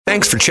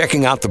Thanks for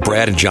checking out the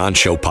Brad and John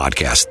Show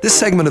podcast. This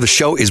segment of the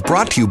show is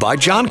brought to you by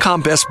John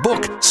Combest's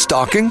book,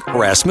 Stalking,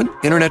 Harassment,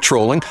 Internet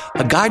Trolling,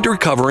 A Guide to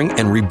Recovering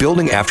and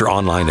Rebuilding After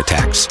Online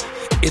Attacks.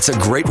 It's a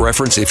great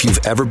reference if you've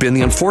ever been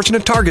the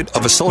unfortunate target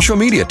of a social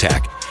media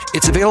attack.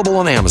 It's available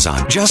on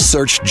Amazon. Just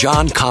search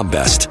John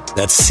Combest.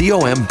 That's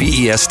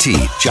C-O-M-B-E-S-T,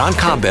 John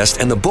Combest,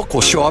 and the book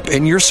will show up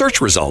in your search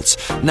results.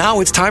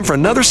 Now it's time for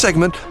another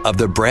segment of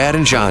the Brad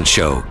and John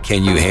Show.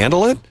 Can you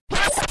handle it?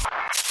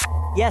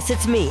 Yes,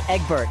 it's me,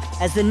 Egbert.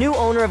 As the new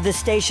owner of this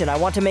station, I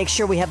want to make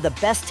sure we have the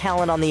best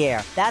talent on the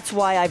air. That's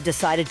why I've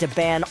decided to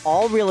ban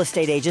all real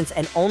estate agents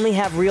and only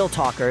have real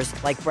talkers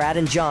like Brad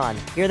and John.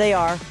 Here they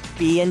are,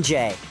 B and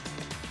J.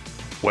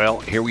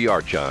 Well, here we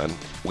are, John.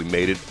 We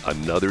made it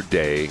another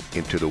day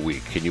into the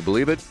week. Can you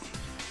believe it?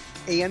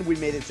 And we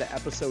made it to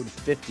episode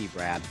 50,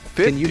 Brad.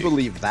 50? Can you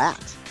believe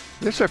that?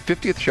 This is our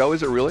 50th show,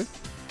 is it really?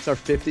 It's our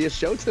 50th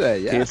show today,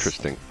 yes.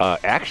 Interesting.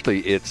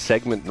 Actually, it's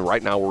segment,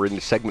 right now we're in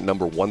segment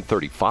number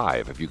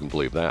 135, if you can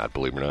believe that,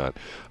 believe it or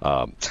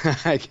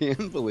not. I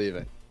can't believe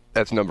it.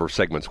 That's the number of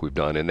segments we've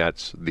done, and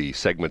that's the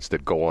segments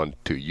that go on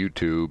to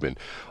YouTube and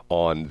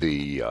on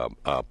the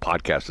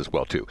podcast as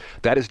well, too.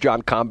 That is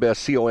John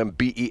Combest,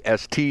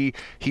 C-O-M-B-E-S-T.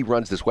 He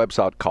runs this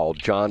website called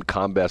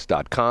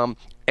johncombest.com.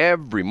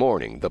 Every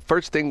morning, the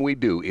first thing we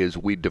do is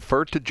we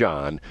defer to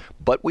John,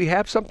 but we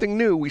have something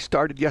new. We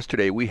started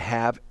yesterday. We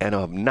have an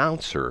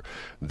announcer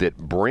that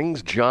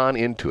brings John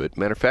into it.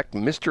 Matter of fact,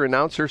 Mr.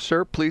 Announcer,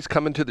 sir, please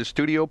come into the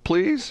studio,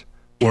 please.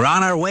 We're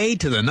on our way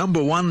to the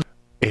number one.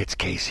 It's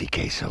Casey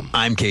Kasem.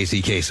 I'm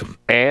Casey Kasem.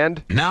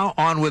 And now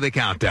on with the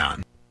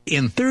countdown.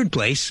 In third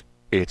place,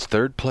 it's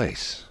third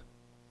place.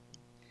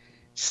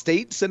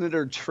 State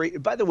Senator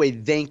by the way,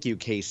 thank you,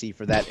 Casey,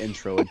 for that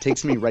intro. It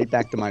takes me right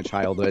back to my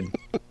childhood.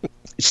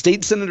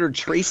 State Senator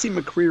Tracy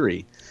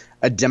McCreary,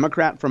 a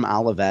Democrat from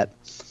Olivet,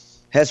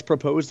 has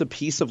proposed a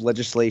piece of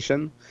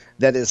legislation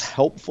that is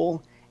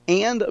helpful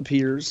and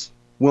appears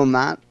will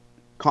not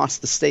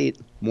cost the state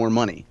more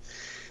money.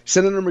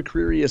 Senator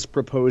McCreary has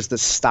proposed the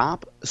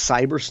Stop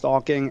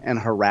Cyberstalking and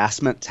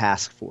Harassment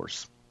Task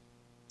Force.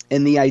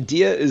 And the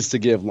idea is to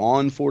give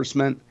law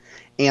enforcement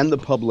and the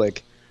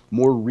public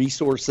more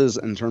resources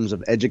in terms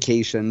of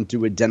education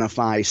to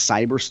identify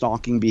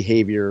cyberstalking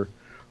behavior,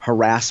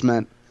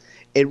 harassment.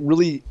 It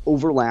really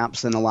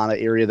overlaps in a lot of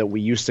area that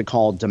we used to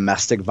call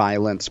domestic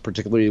violence,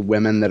 particularly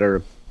women that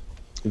are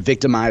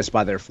victimized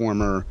by their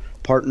former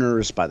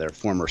partners, by their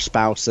former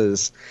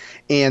spouses.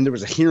 And there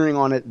was a hearing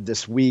on it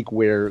this week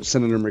where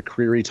Senator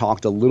McCreary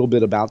talked a little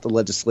bit about the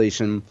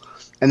legislation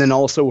and then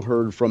also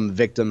heard from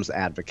victims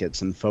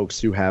advocates and folks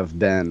who have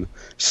been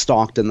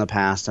stalked in the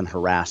past and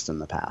harassed in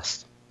the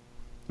past.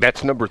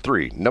 That's number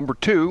 3. Number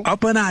 2.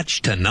 Up a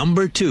notch to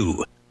number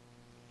 2.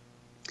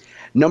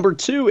 Number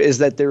 2 is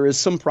that there is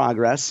some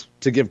progress,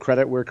 to give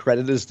credit where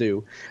credit is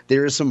due.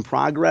 There is some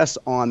progress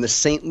on the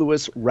St.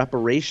 Louis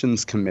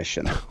Reparations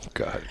Commission. Oh,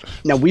 God.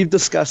 Now, we've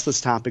discussed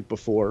this topic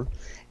before,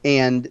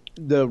 and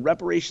the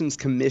Reparations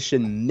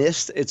Commission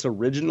missed its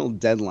original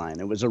deadline.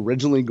 It was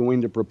originally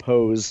going to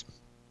propose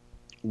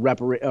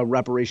a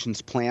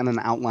reparations plan and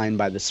outline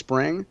by the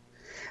spring.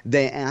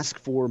 They asked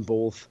for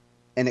both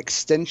an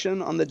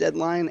extension on the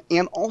deadline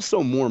and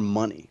also more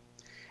money.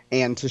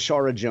 And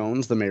Tashara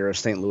Jones, the mayor of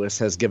St. Louis,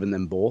 has given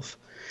them both.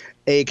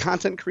 A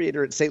content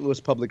creator at St. Louis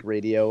Public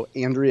Radio,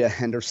 Andrea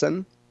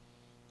Henderson,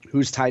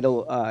 whose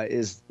title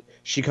is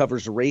she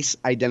covers race,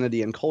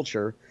 identity, and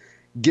culture,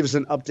 gives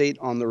an update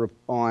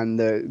on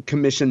the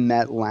commission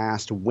met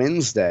last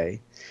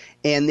Wednesday,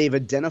 and they've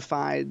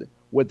identified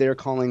what they're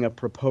calling a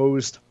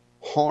proposed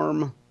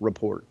harm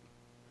report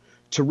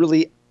to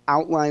really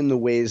outline the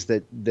ways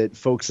that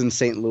folks in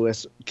St.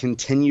 Louis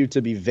continue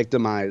to be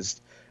victimized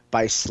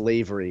by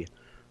slavery.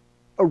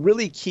 A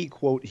really key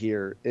quote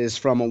here is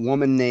from a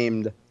woman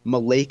named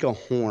Malika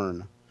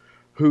Horn,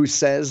 who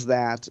says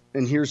that,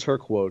 and here's her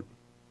quote,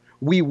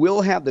 "We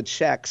will have the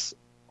checks,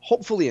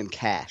 hopefully in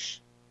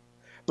cash.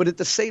 But at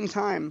the same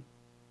time,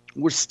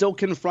 we're still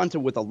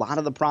confronted with a lot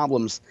of the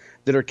problems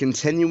that are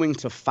continuing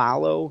to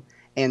follow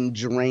and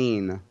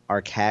drain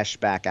our cash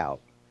back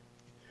out."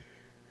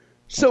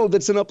 So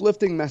that's an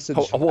uplifting message,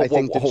 I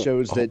think, that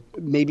shows that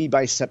maybe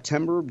by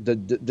September, the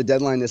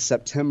deadline is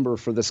September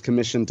for this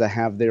commission to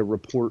have their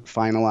report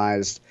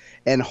finalized,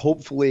 and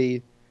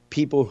hopefully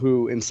people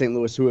who in St.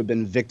 Louis who have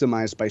been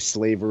victimized by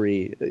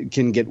slavery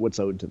can get what's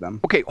owed to them.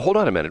 Okay, hold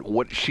on a minute.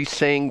 What she's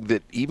saying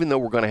that even though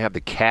we're going to have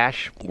the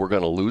cash, we're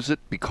going to lose it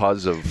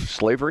because of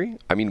slavery?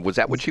 I mean, was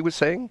that what she was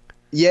saying?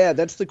 Yeah,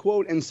 that's the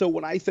quote. And so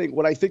what I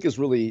think is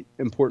really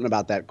important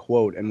about that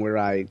quote and where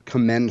I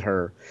commend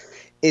her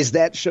is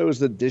that shows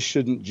that this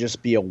shouldn't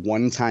just be a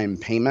one-time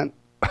payment.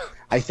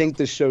 I think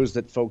this shows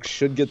that folks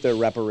should get their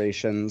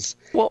reparations,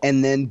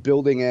 and then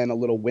building in a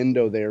little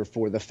window there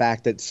for the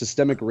fact that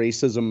systemic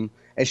racism,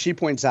 as she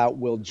points out,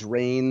 will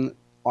drain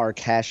our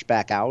cash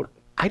back out.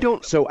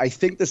 So I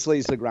think this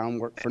lays the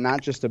groundwork for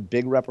not just a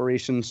big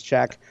reparations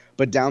check,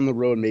 but down the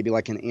road maybe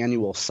like an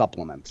annual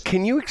supplement.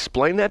 Can you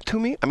explain that to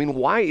me? I mean,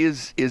 why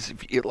is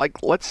it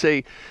like let's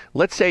say,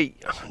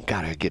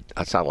 God,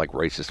 I sound like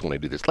racist when I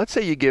do this. Let's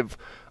say you give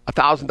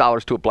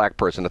 $1,000 to a black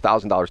person,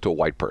 $1,000 to a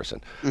white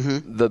person.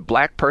 Mm-hmm. The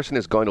black person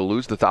is going to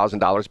lose the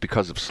 $1,000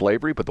 because of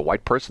slavery, but the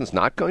white person's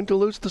not going to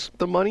lose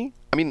the money?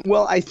 I mean,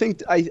 well, I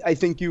think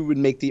you would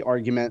make the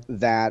argument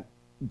that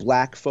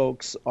black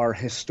folks are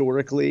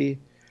historically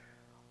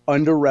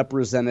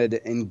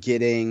underrepresented in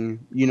getting,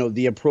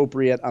 the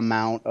appropriate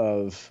amount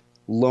of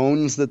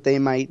loans that they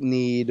might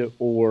need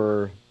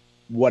or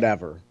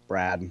whatever,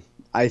 Brad.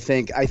 I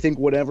think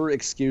whatever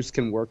excuse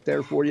can work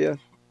there for you,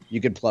 you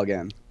could plug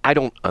in. I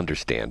don't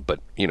understand, but,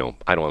 I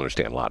don't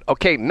understand a lot.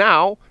 Okay,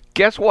 now,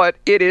 guess what?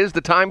 It is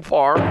the time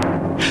for...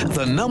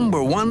 The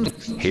number one.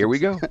 Here we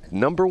go.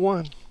 Number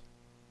one.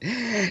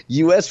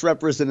 U.S.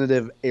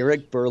 Representative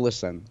Eric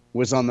Burleson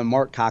was on the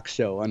Mark Cox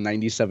Show on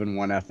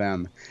 97.1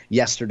 FM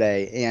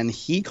yesterday, and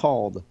he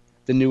called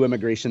the new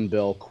immigration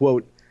bill,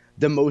 quote,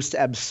 the most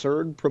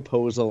absurd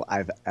proposal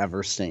I've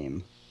ever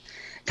seen.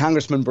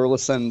 Congressman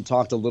Burleson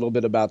talked a little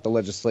bit about the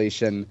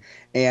legislation,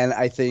 and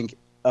I think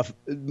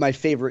my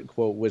favorite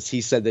quote was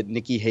he said that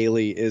Nikki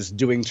Haley is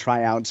doing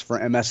tryouts for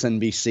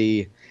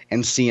MSNBC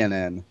and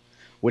CNN,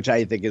 which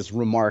I think is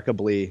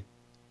remarkably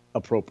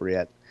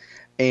appropriate.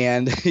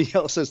 And he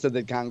also said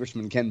that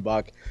Congressman Ken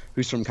Buck,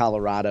 who's from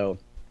Colorado,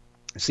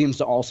 seems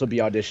to also be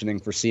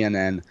auditioning for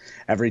CNN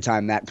every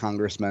time that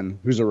congressman,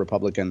 who's a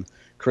Republican,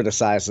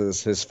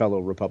 criticizes his fellow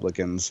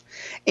Republicans.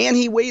 And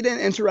he weighed in,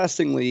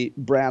 interestingly,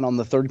 Brad, on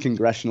the 3rd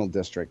Congressional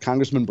District.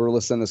 Congressman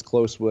Burleson is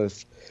close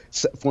with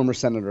former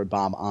Senator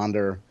Bob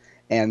Onder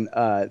and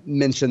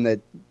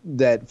mentioned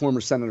that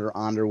former Senator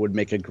Onder would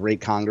make a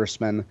great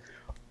congressman.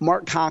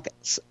 Mark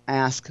Cox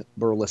asked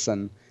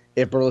Burleson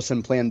if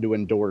Burleson planned to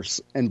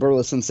endorse, and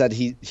Burleson said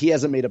he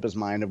hasn't made up his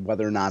mind of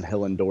whether or not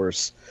he'll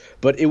endorse,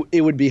 but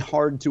it would be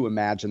hard to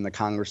imagine the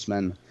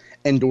congressman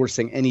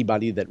endorsing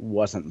anybody that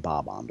wasn't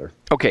Bob Onder.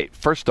 Okay,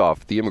 first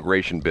off, the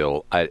immigration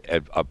bill,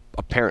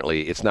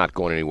 apparently it's not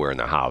going anywhere in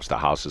the House. The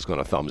House is going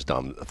to thumbs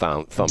down the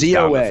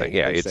thing.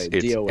 Yeah,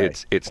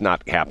 it's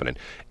not happening.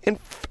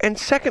 And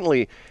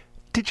secondly,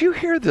 did you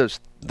hear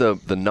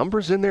the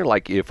numbers in there?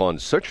 Like if on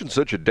such and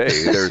such a day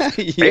there's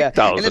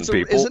 8,000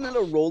 people. Isn't it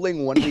a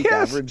rolling 1 week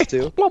average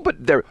too? Well, but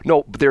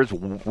there's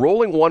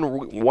rolling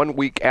one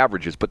week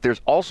averages, but there's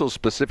also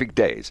specific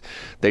days.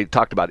 They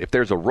talked about if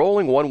there's a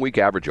rolling 1 week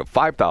average of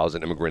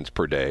 5,000 immigrants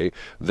per day,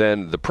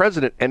 then the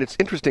president, and it's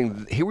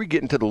interesting, here we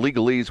get into the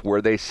legalese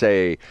where they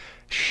say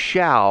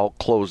shall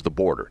close the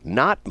border,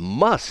 not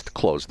must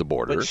close the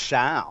border. But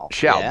shall.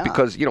 Shall,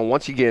 because,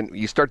 once again,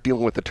 you start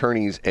dealing with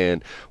attorneys,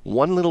 and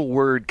one little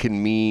word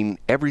can mean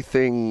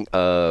everything,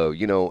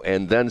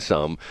 and then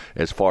some,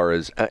 as far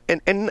as,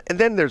 and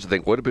then there's the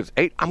thing, what if it's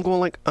 8? I'm going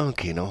like,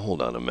 okay, now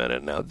hold on a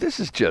minute now. This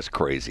is just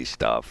crazy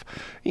stuff.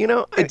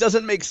 It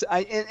doesn't make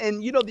sense.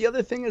 And the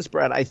other thing is,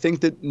 Brad, I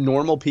think that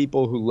normal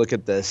people who look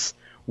at this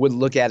would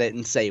look at it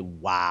and say,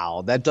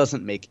 wow, that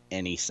doesn't make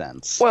any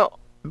sense. Well,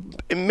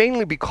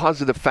 mainly because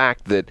of the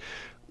fact that,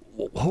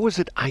 who was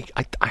it? I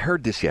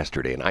heard this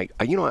yesterday, and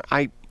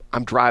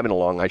I'm driving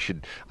along. I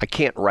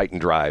can't write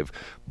and drive,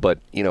 but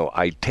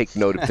I take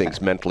note of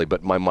things mentally,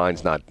 but my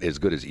mind's not as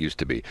good as it used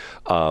to be.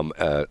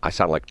 I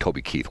sound like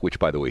Toby Keith, which,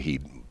 by the way, he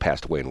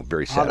passed away, and I'm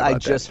very sad about that. I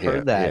just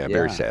heard that. Yeah,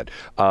 very sad.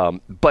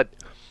 But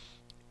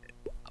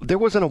there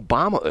was an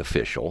Obama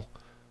official,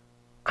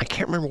 I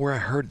can't remember where I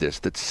heard this,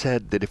 that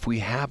said that if we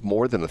have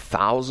more than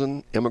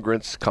 1,000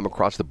 immigrants come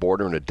across the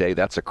border in a day,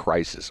 that's a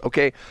crisis.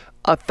 Okay,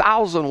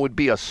 1,000 would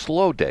be a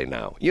slow day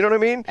now. You know what I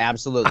mean?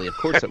 Absolutely. Of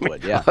course it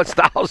would, yeah.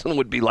 1,000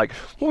 would be like,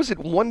 what was it,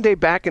 one day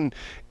back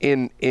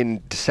in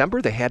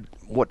December, they had,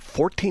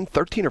 13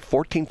 or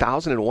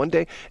 14,000 in one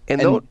day? And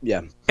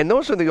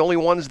those are the only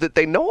ones that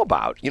they know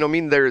about. You know what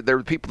I mean? There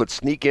are people that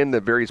sneak in the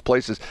various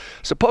places.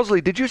 Supposedly,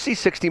 did you see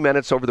 60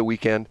 Minutes over the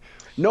weekend?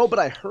 No, but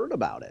I heard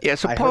about it. Yeah,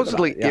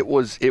 supposedly it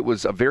was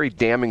a very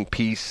damning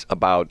piece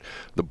about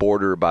the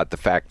border, about the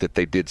fact that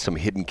they did some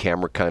hidden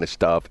camera kind of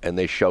stuff, and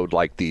they showed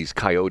like these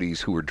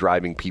coyotes who were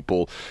driving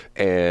people,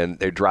 and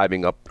they're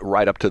driving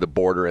right up to the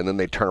border, and then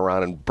they turn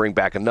around and bring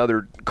back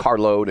another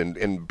carload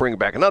and bring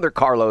back another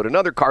carload.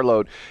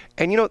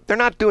 And, they're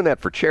not doing that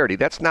for charity.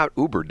 That's not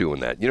Uber doing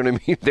that. You know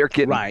what I mean? They're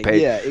getting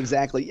paid. Yeah,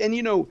 exactly. And,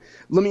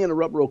 let me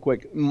interrupt real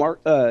quick.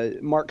 Mark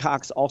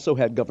Cox also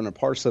had Governor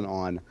Parson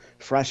on,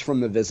 fresh from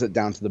the visit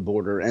down to the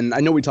border. And I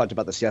know we talked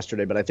about this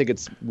yesterday, but I think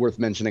it's worth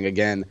mentioning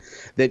again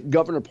that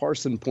Governor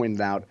Parson pointed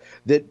out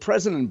that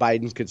President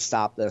Biden could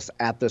stop this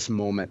at this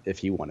moment if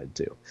he wanted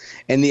to.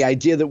 And the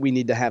idea that we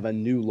need to have a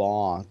new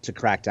law to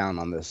crack down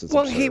on this is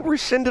absurd. He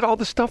rescinded all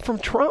the stuff from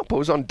Trump. It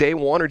was on day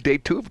 1 or day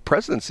 2 of the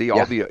presidency,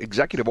 all the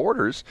executive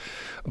orders.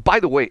 By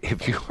the way, I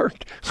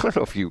don't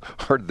know if you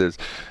heard this,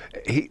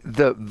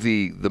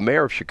 the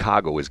mayor of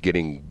Chicago is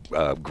getting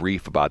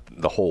grief about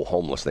the whole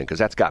homeless thing because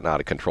that's gotten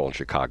out of control in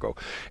Chicago.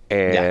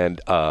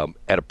 And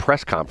at a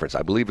press conference,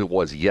 I believe it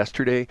was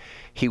yesterday,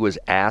 he was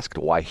asked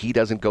why he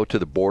doesn't go to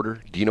the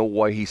border. Do you know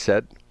why he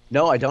said?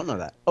 No, I don't know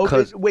that.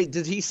 Oh, wait,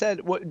 did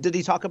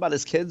he talk about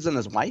his kids and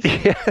his wife?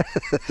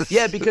 Yes.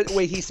 Yeah, because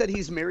he said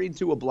he's married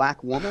to a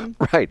black woman.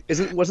 Right.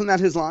 Wasn't that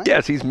his line?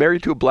 Yes, he's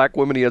married to a black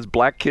woman. He has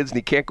black kids, and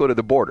he can't go to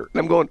the border. And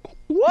I'm going,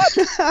 what?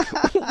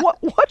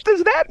 what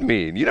does that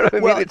mean? You know what I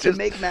mean? Well, It's to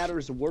make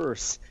matters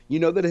worse, you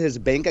know that his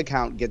bank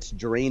account gets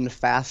drained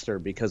faster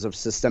because of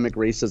systemic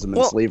racism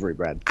and slavery,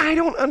 Brad. I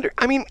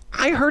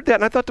heard that,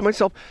 and I thought to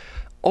myself,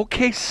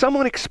 okay,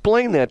 someone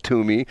explain that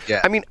to me.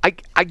 Yeah. I mean,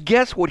 I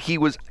guess what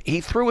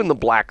he threw in the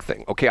black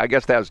thing. Okay, I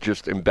guess that was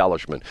just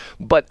embellishment.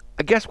 But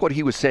I guess what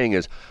he was saying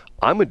is,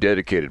 I'm a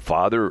dedicated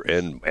father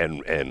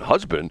and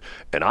husband,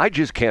 and I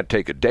just can't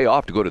take a day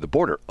off to go to the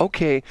border.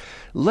 Okay,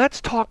 let's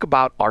talk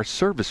about our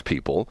service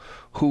people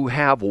who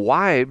have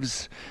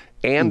wives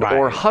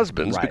or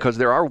husbands, because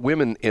there are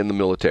women in the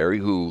military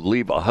who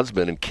leave a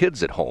husband and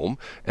kids at home,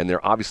 and there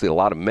are obviously a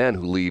lot of men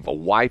who leave a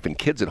wife and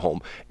kids at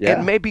home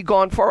and may be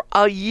gone for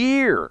a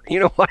year. You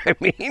know what I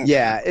mean?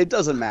 Yeah, it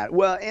doesn't matter.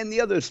 Well, and the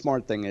other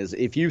smart thing is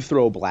if you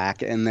throw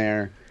black in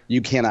there,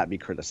 you cannot be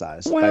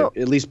criticized,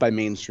 at least by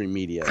mainstream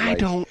media.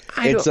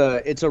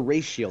 It's a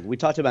race shield. We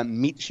talked about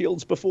meat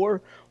shields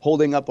before,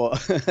 holding up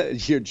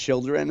your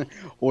children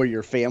or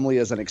your family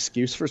as an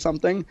excuse for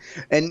something.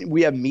 And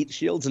we have meat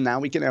shields, and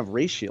now we can have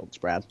race shields,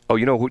 Brad. Oh,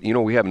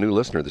 we have a new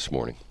listener this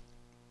morning.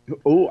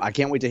 Oh, I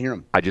can't wait to hear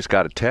him. I just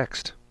got a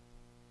text.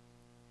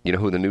 You know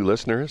who the new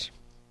listener is?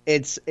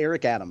 It's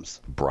Eric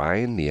Adams.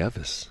 Brian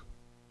Nieves.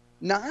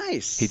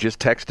 Nice. He just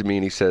texted me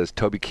and he says,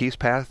 Toby Keith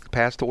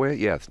passed away?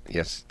 Yes,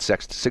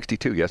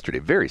 62 yesterday.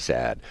 Very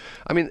sad.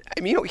 I mean,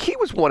 he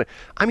was one.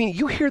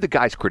 You hear the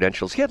guy's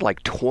credentials. He had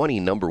like 20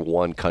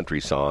 #1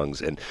 country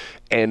songs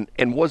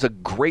and was a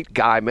great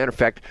guy. Matter of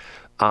fact,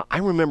 I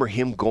remember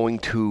him going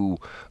to,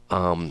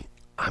 I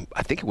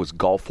think it was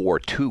Gulf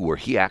War II, where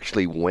he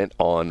actually went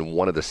on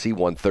one of the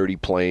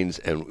C-130 planes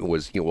and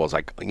was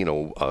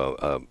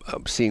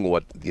seeing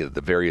what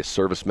the various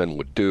servicemen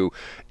would do.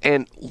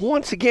 And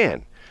once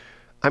again,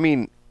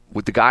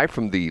 would the guy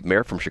the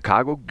mayor from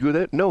Chicago do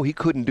that? No, he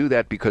couldn't do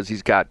that because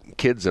he's got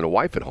kids and a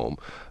wife at home.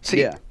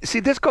 See,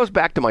 this goes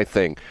back to my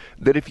thing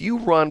that if you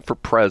run for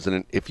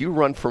president, if you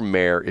run for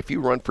mayor, if you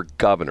run for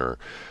governor,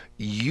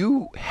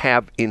 you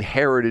have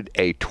inherited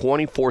a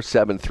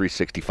 24/7,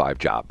 365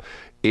 job.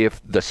 If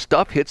the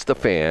stuff hits the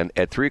fan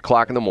at 3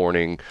 o'clock in the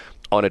morning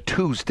on a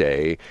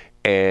Tuesday,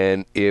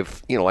 and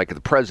if, like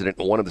the president,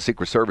 one of the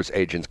Secret Service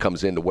agents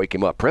comes in to wake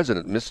him up,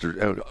 President,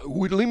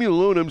 leave me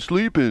alone, I'm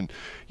sleeping.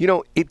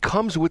 It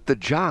comes with the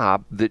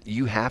job that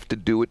you have to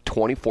do it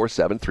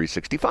 24/7,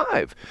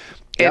 365.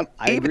 Yep,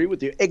 I agree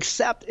with you,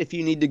 except if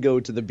you need to go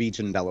to the beach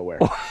in Delaware.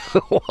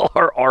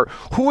 or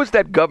who was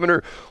that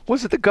governor?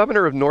 Was it the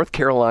governor of North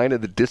Carolina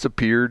that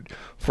disappeared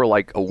for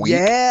like a week?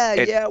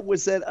 Yeah.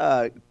 Was it?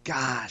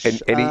 Gosh.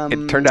 And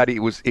it turned out he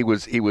was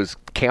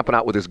camping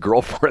out with his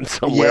girlfriend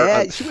somewhere.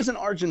 Yeah, she was in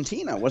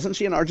Argentina, wasn't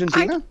she? In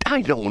Argentina?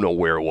 I don't know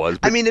where it was.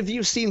 But if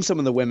you've seen some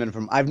of the women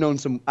from,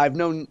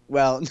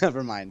 well,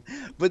 never mind.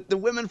 But the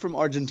women from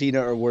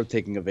Argentina are worth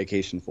taking a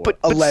vacation for,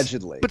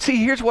 allegedly. But see,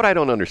 here's what I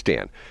don't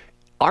understand.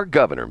 Our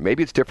governor,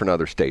 maybe it's different in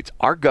other states,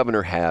 our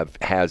governor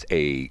has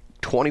a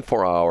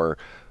 24-hour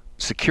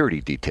security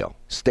detail,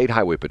 state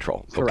highway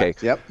patrol. Correct.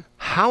 Okay. Yep.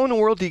 How in the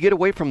world do you get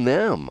away from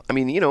them?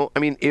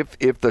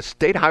 If the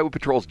state highway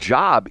patrol's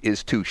job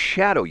is to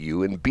shadow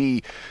you and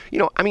be,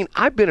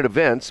 I've been at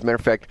events. Matter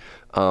of fact,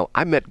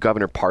 I met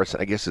Governor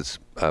Parson. I guess it's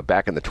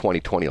back in the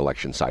 2020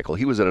 election cycle.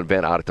 He was at an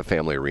event out at the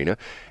Family Arena.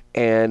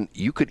 And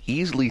you could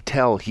easily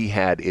tell he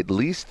had at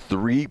least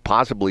 3,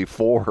 possibly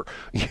 4,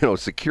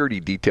 security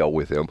detail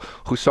with him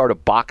who sort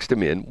of boxed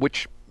him in,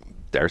 which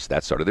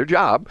that's sort of their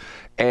job.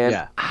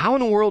 And how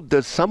in the world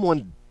does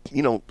someone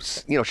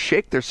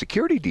shake their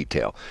security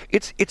detail?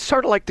 It's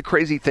sort of like the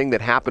crazy thing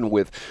that happened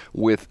with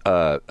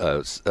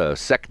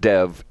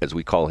SecDev, as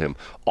we call him,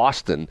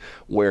 Austin,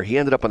 where he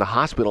ended up in the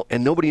hospital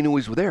and nobody knew he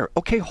was there.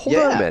 Okay, hold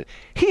on a minute.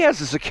 He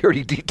has a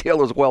security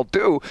detail as well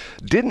too.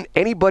 Didn't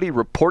anybody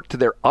report to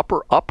their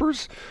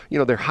uppers,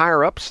 their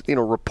higher ups,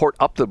 report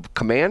up the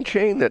command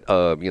chain that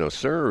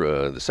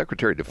sir, the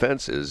Secretary of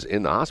Defense is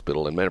in the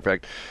hospital, and matter of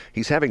fact,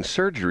 he's having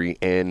surgery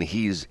and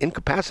he's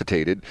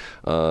incapacitated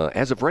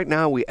as of right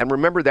now. And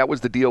remember, that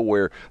was the deal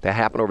where that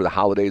happened over the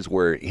holidays,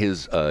 where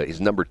his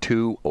number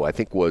 2, I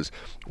think was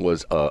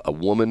a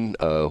woman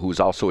who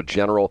was also a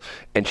general,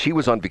 and she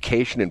was on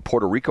vacation in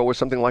Puerto Rico or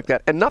something like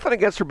that. And nothing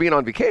against her being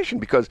on vacation,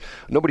 because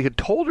nobody had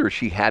told her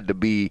she had to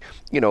be,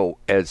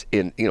 as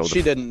in,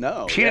 she didn't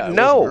know. She didn't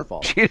know. Her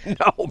fault. She didn't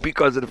know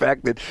because of the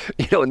fact that,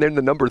 and then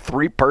the number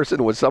 3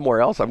 person was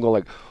somewhere else. I'm going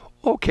like,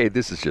 okay,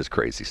 this is just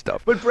crazy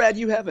stuff. But Brad,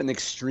 you have an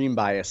extreme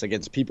bias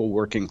against people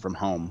working from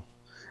home.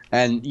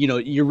 And,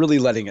 you're really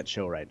letting it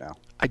show right now.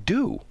 I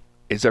do.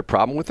 Is there a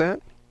problem with that?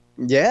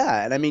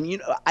 Yeah.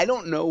 And I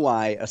don't know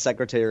why a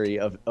secretary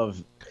of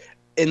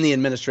in the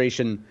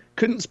administration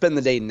couldn't spend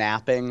the day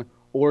napping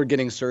or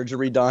getting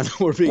surgery done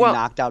or being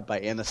knocked out by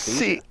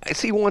anesthesia.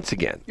 See, once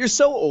again, you're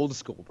so old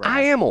school, Brad.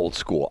 I am old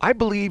school. I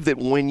believe that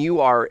when you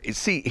are,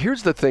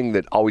 here's the thing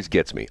that always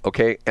gets me,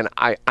 okay? And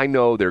I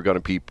know they're going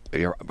to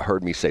be,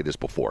 heard me say this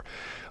before.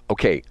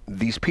 Okay,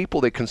 these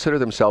people, they consider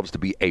themselves to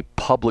be a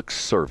public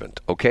servant,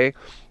 okay?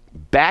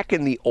 Back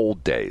in the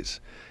old days,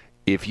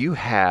 if you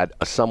had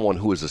someone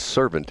who was a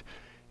servant,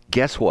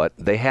 guess what?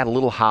 They had a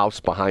little house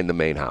behind the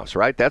main house,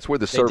 right? That's where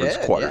the servants'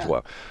 quarters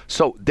were.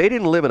 So they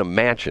didn't live in a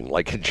mansion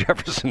like in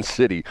Jefferson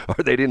City,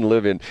 or they didn't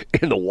live in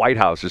the White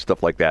House or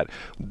stuff like that.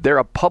 They're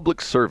a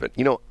public servant.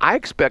 I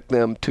expect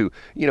them to,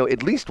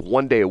 at least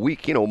one day a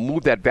week,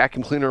 move that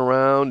vacuum cleaner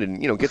around and,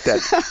 get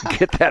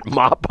that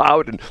mop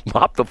out and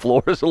mop the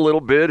floors a little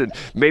bit and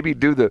maybe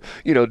do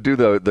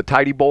the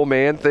tidy bowl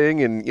man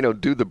thing and,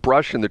 do the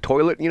brush in the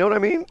toilet. You know what I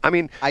mean?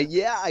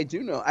 I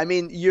do know. I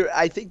mean,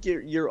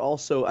 you're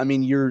also,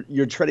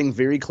 you're treading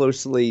very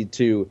closely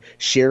to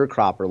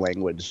sharecropper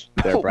language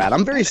there, Brad.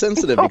 I'm very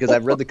sensitive because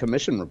I've read the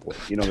commission report,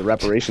 the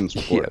reparations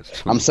report.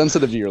 Yes. I'm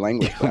sensitive to your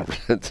language,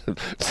 Brad.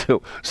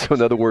 So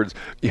in other words,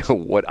 what's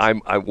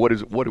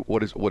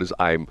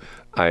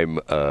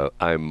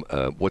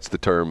the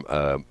term?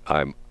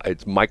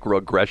 It's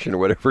microaggression or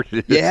whatever it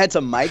is. Yeah, it's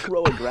a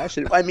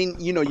microaggression. I mean,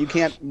 you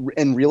can't,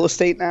 in real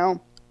estate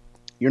now,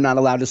 you're not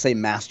allowed to say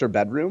master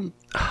bedroom.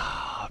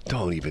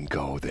 Don't even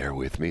go there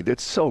with me.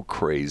 That's so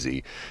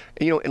crazy.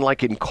 And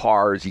like in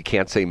cars, you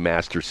can't say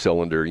master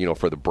cylinder,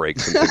 for the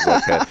brakes and things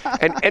like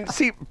that. And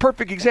see,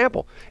 perfect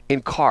example.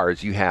 In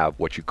cars, you have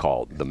what you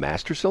call the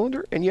master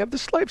cylinder and you have the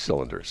slave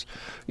cylinders.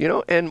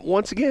 And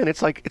once again,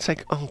 it's like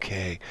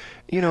okay,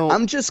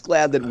 I'm just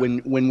glad that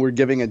when we're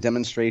giving a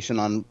demonstration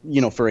on,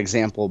 for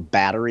example,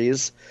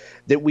 batteries,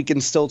 that we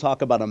can still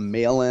talk about a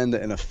male end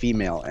and a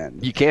female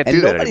end. You can't do that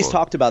anymore. And nobody's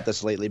talked about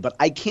this lately, but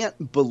I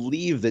can't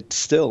believe that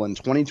still in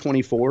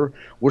 2024,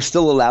 we're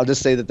still allowed to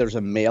say that there's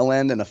a male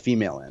end and a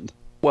female end.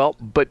 Well,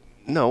 but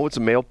no, it's a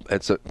male.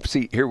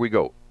 See, here we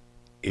go.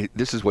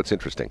 This is what's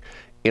interesting.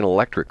 In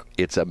electric,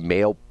 it's a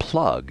male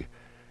plug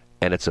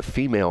and it's a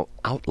female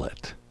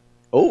outlet.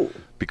 Oh.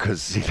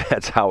 Because, see,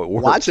 that's how it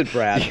works. Watch it,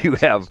 Brad. You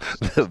have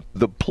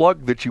the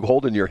plug that you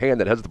hold in your hand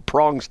that has the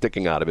prong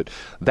sticking out of it.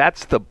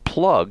 That's the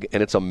plug,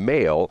 and it's a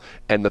male.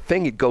 And the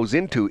thing it goes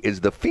into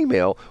is the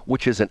female,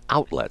 which is an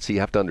outlet. So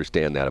you have to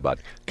understand that about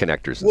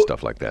connectors and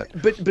stuff like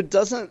that. But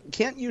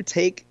can't you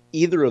take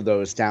either of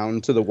those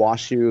down to the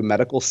WashU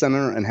Medical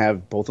Center and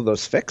have both of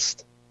those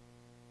fixed?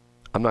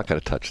 I'm not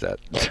going to touch that.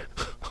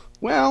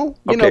 Well,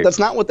 that's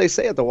not what they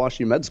say at the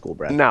WashU Med School,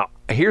 Brad. Now,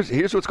 here's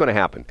what's going to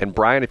happen. And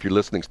Brian, if you're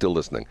listening, still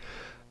listening,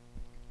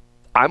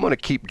 I'm going to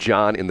keep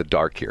John in the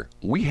dark here.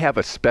 We have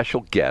a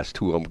special guest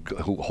who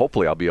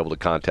hopefully I'll be able to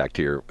contact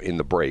here in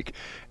the break.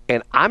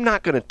 And I'm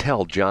not going to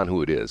tell John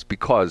who it is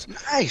because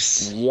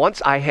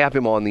once I have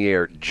him on the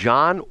air,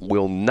 John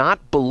will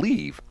not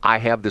believe I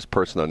have this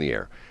person on the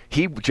air.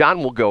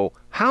 John will go,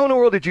 how in the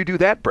world did you do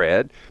that,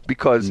 Brad?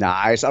 Because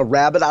nice, a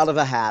rabbit out of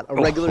a hat, a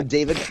regular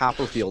David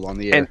Copperfield on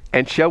the air.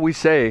 And shall we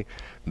say,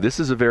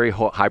 this is a very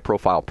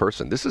high-profile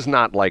person. This is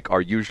not like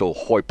our usual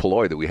hoi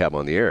polloi that we have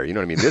on the air. You know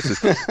what I mean?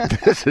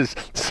 This is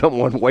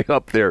someone way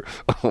up there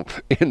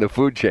in the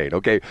food chain.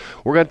 Okay,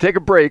 we're going to take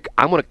a break.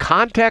 I'm going to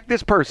contact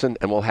this person,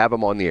 and we'll have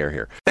him on the air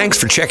here. Thanks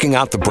for checking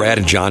out the Brad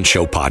and John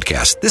Show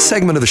podcast. This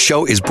segment of the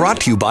show is brought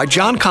to you by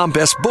John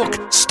Combest's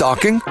book,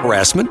 Stalking,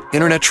 Harassment,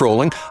 Internet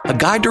Trolling, A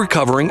Guide to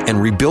Recovering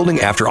and Rebuilding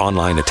After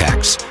Online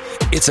Attacks.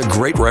 It's a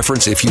great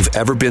reference if you've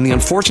ever been the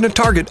unfortunate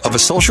target of a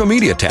social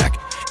media attack.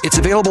 It's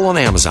available on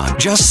Amazon.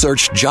 Just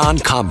search John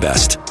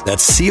Combest.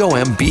 That's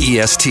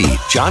C-O-M-B-E-S-T,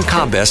 John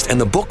Combest, and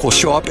the book will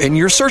show up in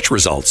your search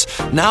results.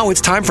 Now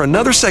it's time for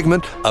another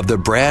segment of the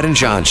Brad and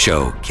John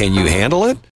Show. Can you handle it?